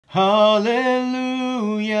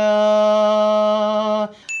Hallelujah,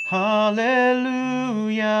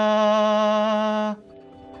 hallelujah.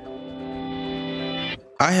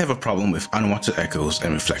 I have a problem with unwanted echoes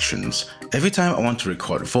and reflections. Every time I want to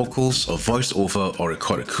record vocals or voiceover or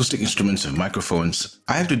record acoustic instruments with microphones,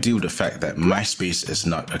 I have to deal with the fact that my space is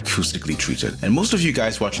not acoustically treated. And most of you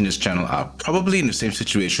guys watching this channel are probably in the same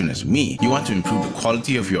situation as me. You want to improve the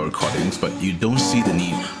quality of your recordings, but you don't see the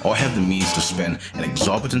need or have the means to spend an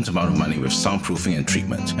exorbitant amount of money with soundproofing and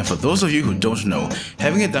treatment. And for those of you who don't know,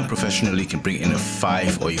 having it done professionally can bring in a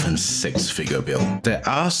 5 or even 6-figure bill. There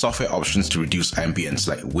are software options to reduce ambience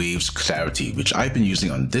like Wave's Clarity, which I've been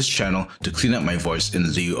using on this channel to clean up my voice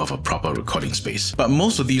in lieu of a proper recording space. But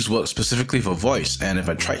most of these work specifically for voice, and if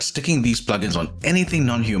I try sticking these plugins on anything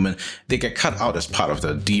non-human, they get cut out as part of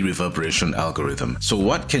the de-reverberation algorithm. So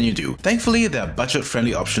what can you do? Thankfully, there are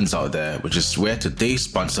budget-friendly options out there, which is where today's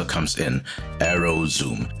sponsor comes in,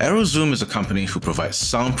 ArrowZoom. ArrowZoom is a company who provides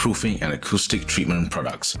soundproofing and acoustic treatment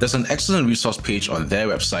products. There's an excellent resource page on their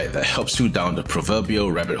website that helps you down the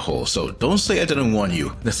proverbial rabbit hole, so don't say I didn't warn you.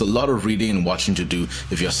 There's a lot of reading and watching to do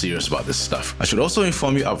if you're serious about this stuff. I should also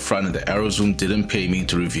inform you up front that ArrowZoom didn't pay me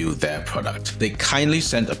to review their product. They kindly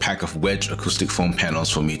sent a pack of wedge acoustic foam panels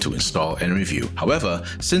for me to install and review. However,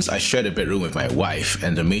 since I shared a bedroom with my wife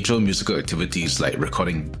and the major musical activities like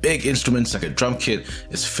recording big instruments like a drum kit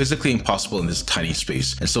is physically impossible in this tiny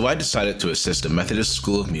space, and so I decided to assist the Methodist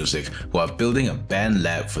School of Music, who are building a band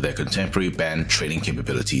lab for their contemporary band training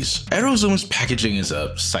capabilities. ArrowZoom's packaging is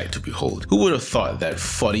a sight to behold. Who would have thought that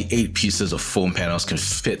 48 pieces of foam panels can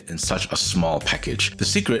fit in such a small package? The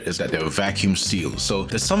secret is that they're vacuum sealed, so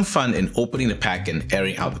there's some fun in opening the pack and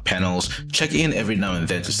airing out the panels, checking in every now and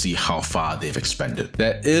then to see how far they've expanded.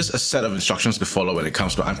 There is a set of instructions to follow when it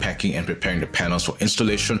comes to unpacking and preparing the panels for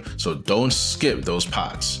installation, so don't skip those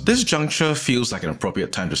parts. This juncture feels like an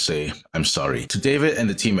appropriate time to say, I'm sorry. To David and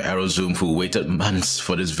the team at ArrowZoom who waited months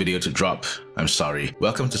for this video to drop, I'm sorry.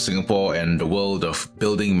 Welcome to Singapore and the world of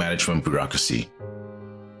building management bureaucracy.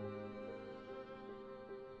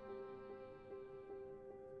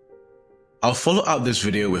 I'll follow up this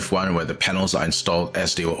video with one where the panels are installed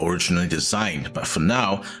as they were originally designed, but for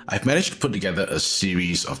now, I've managed to put together a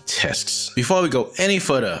series of tests. Before we go any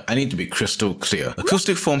further, I need to be crystal clear.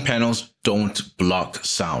 Acoustic foam panels don't block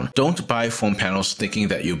sound. Don't buy foam panels thinking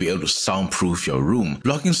that you'll be able to soundproof your room.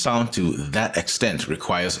 Blocking sound to that extent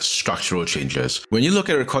requires structural changes. When you look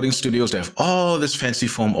at recording studios that have all this fancy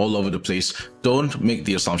foam all over the place, don't make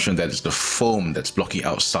the assumption that it's the foam that's blocking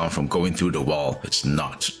out sound from going through the wall. It's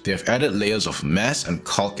not. They have added layers of mass and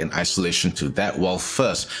caulk and isolation to that wall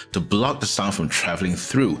first to block the sound from traveling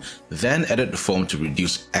through, then added the foam to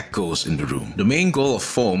reduce echoes in the room. The main goal of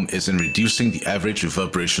foam is in reducing the average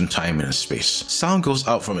reverberation time in a space. Sound goes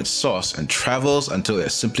out from its source and travels until it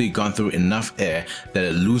has simply gone through enough air that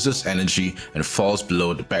it loses energy and falls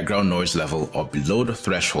below the background noise level or below the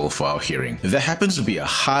threshold for our hearing. If there happens to be a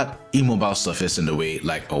hard, immobile surface in the way,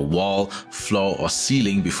 like a wall, floor, or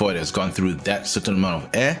ceiling before it has gone through that certain amount of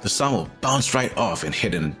air, the sound will bounce right off and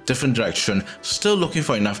head in a different direction, still looking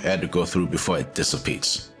for enough air to go through before it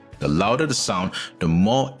dissipates. The louder the sound, the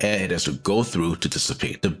more air it has to go through to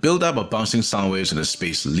dissipate. The buildup of bouncing sound waves in a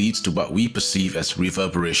space leads to what we perceive as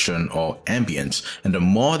reverberation or ambience, and the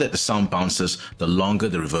more that the sound bounces, the longer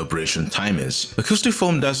the reverberation time is. Acoustic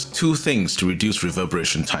foam does two things to reduce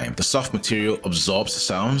reverberation time. The soft material absorbs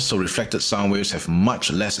sound, so reflected sound waves have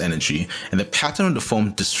much less energy, and the pattern of the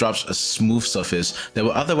foam disrupts a smooth surface that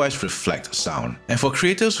will otherwise reflect sound. And for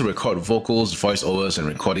creators who record vocals, voiceovers, and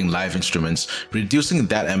recording live instruments, reducing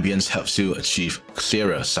that ambience helps you achieve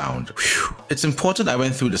clearer sound. Whew. It's important I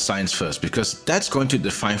went through the science first because that's going to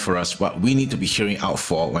define for us what we need to be hearing out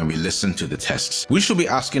for when we listen to the tests. We should be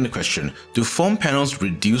asking the question, do foam panels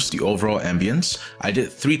reduce the overall ambience? I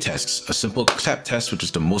did 3 tests, a simple clap test which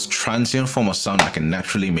is the most transient form of sound I can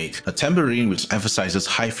naturally make, a tambourine which emphasizes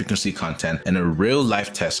high frequency content, and a real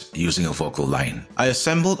life test using a vocal line. I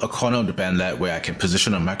assembled a corner of the band lab where I can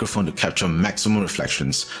position a microphone to capture maximum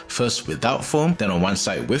reflections, first without foam, then on one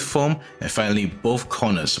side with foam, and finally both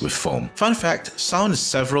corners with foam. Fun fact, sound is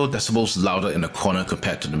several decibels louder in a corner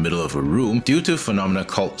compared to the middle of a room due to a phenomena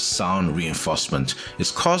called sound reinforcement. It's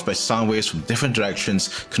caused by sound waves from different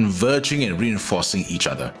directions converging and reinforcing each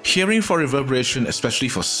other. Hearing for reverberation, especially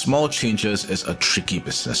for small changes, is a tricky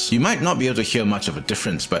business. You might not be able to hear much of a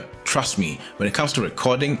difference, but trust me, when it comes to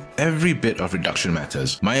recording, every bit of reduction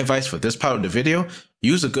matters. My advice for this part of the video,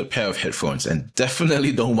 use a good pair of headphones and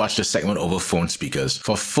definitely don't watch the segment over phone speakers.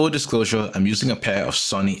 For full disclosure, I'm using a pair of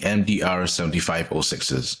Sony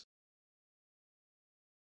MDR7506s.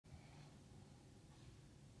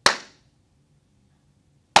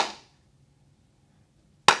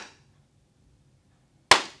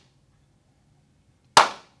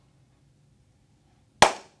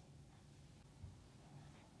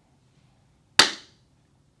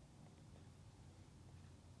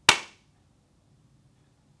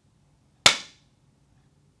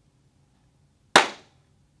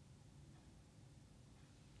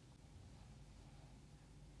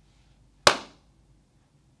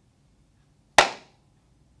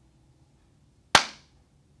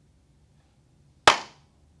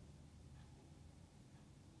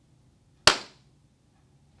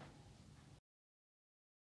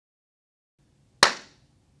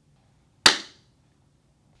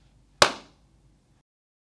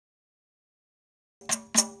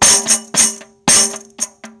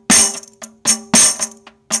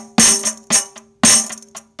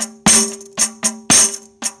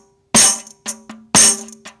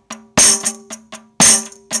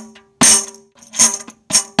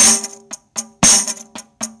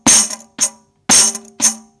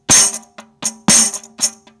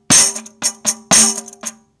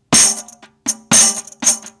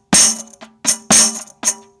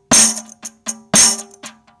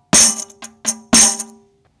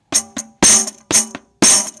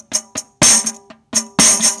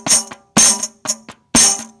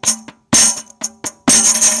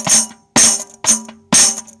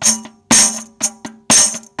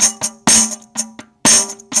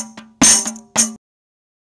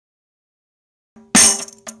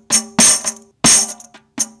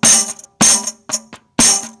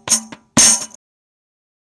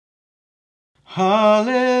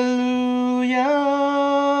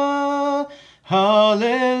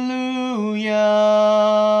 Hallelujah.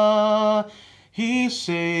 He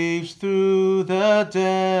saves through the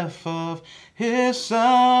death of his Son.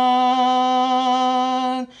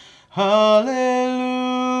 Hallelujah.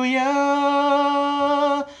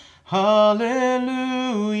 Hallelujah.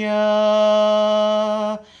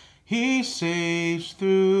 He saves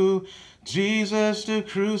through Jesus the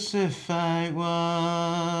crucified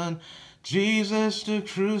one. Jesus the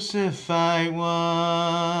crucified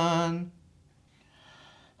one.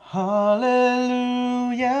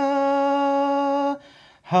 Hallelujah.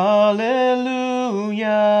 Hallelujah.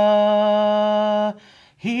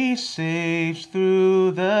 He saves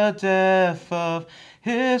through the death of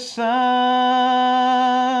his Son.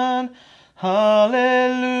 Hallelujah.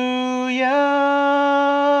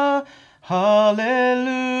 Hallelujah.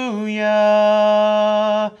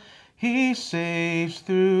 He saves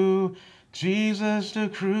through Jesus the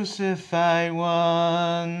crucified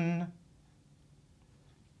one.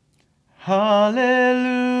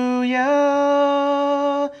 Hallelujah.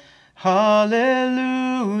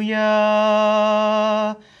 Hallelujah.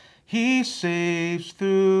 He saves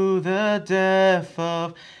through the death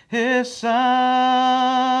of his Son.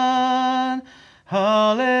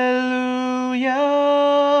 Hallelujah.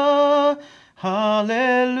 Hallelujah.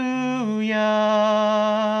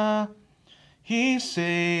 He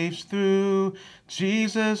saves through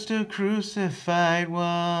Jesus the crucified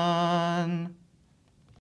one.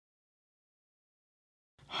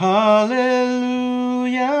 Hallelujah.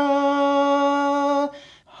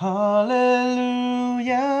 Hallelujah.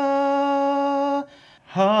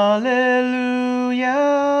 Hallelujah.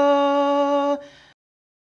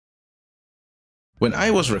 When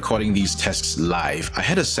I was recording these tests live, I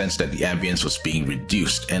had a sense that the ambience was being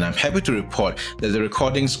reduced, and I'm happy to report that the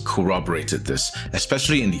recordings corroborated this,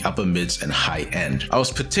 especially in the upper mids and high end. I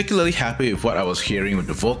was particularly happy with what I was hearing with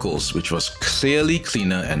the vocals, which was clearly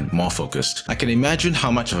cleaner and more focused. I can imagine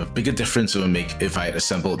how much of a bigger difference it would make if I had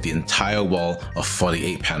assembled the entire wall of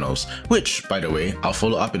 48 panels, which, by the way, I'll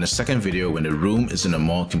follow up in a second video when the room is in a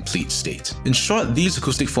more complete state. In short, these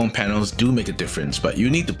acoustic foam panels do make a difference, but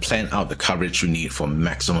you need to plan out the coverage you need for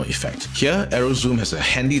maximum effect. Here, ArrowZoom has a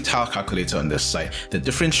handy tile calculator on their site that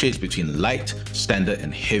differentiates between light, standard,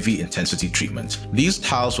 and heavy intensity treatment. These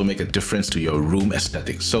tiles will make a difference to your room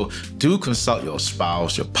aesthetic, so do consult your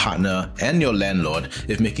spouse, your partner, and your landlord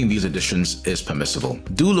if making these additions is permissible.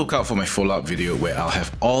 Do look out for my follow-up video where I'll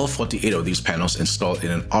have all 48 of these panels installed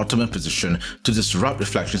in an optimum position to disrupt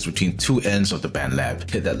reflections between two ends of the band lab.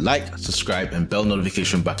 Hit that like, subscribe, and bell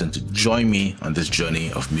notification button to join me on this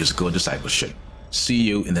journey of musical discipleship. See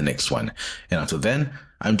you in the next one. And until then,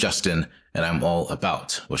 I'm Justin, and I'm all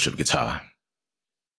about worship guitar.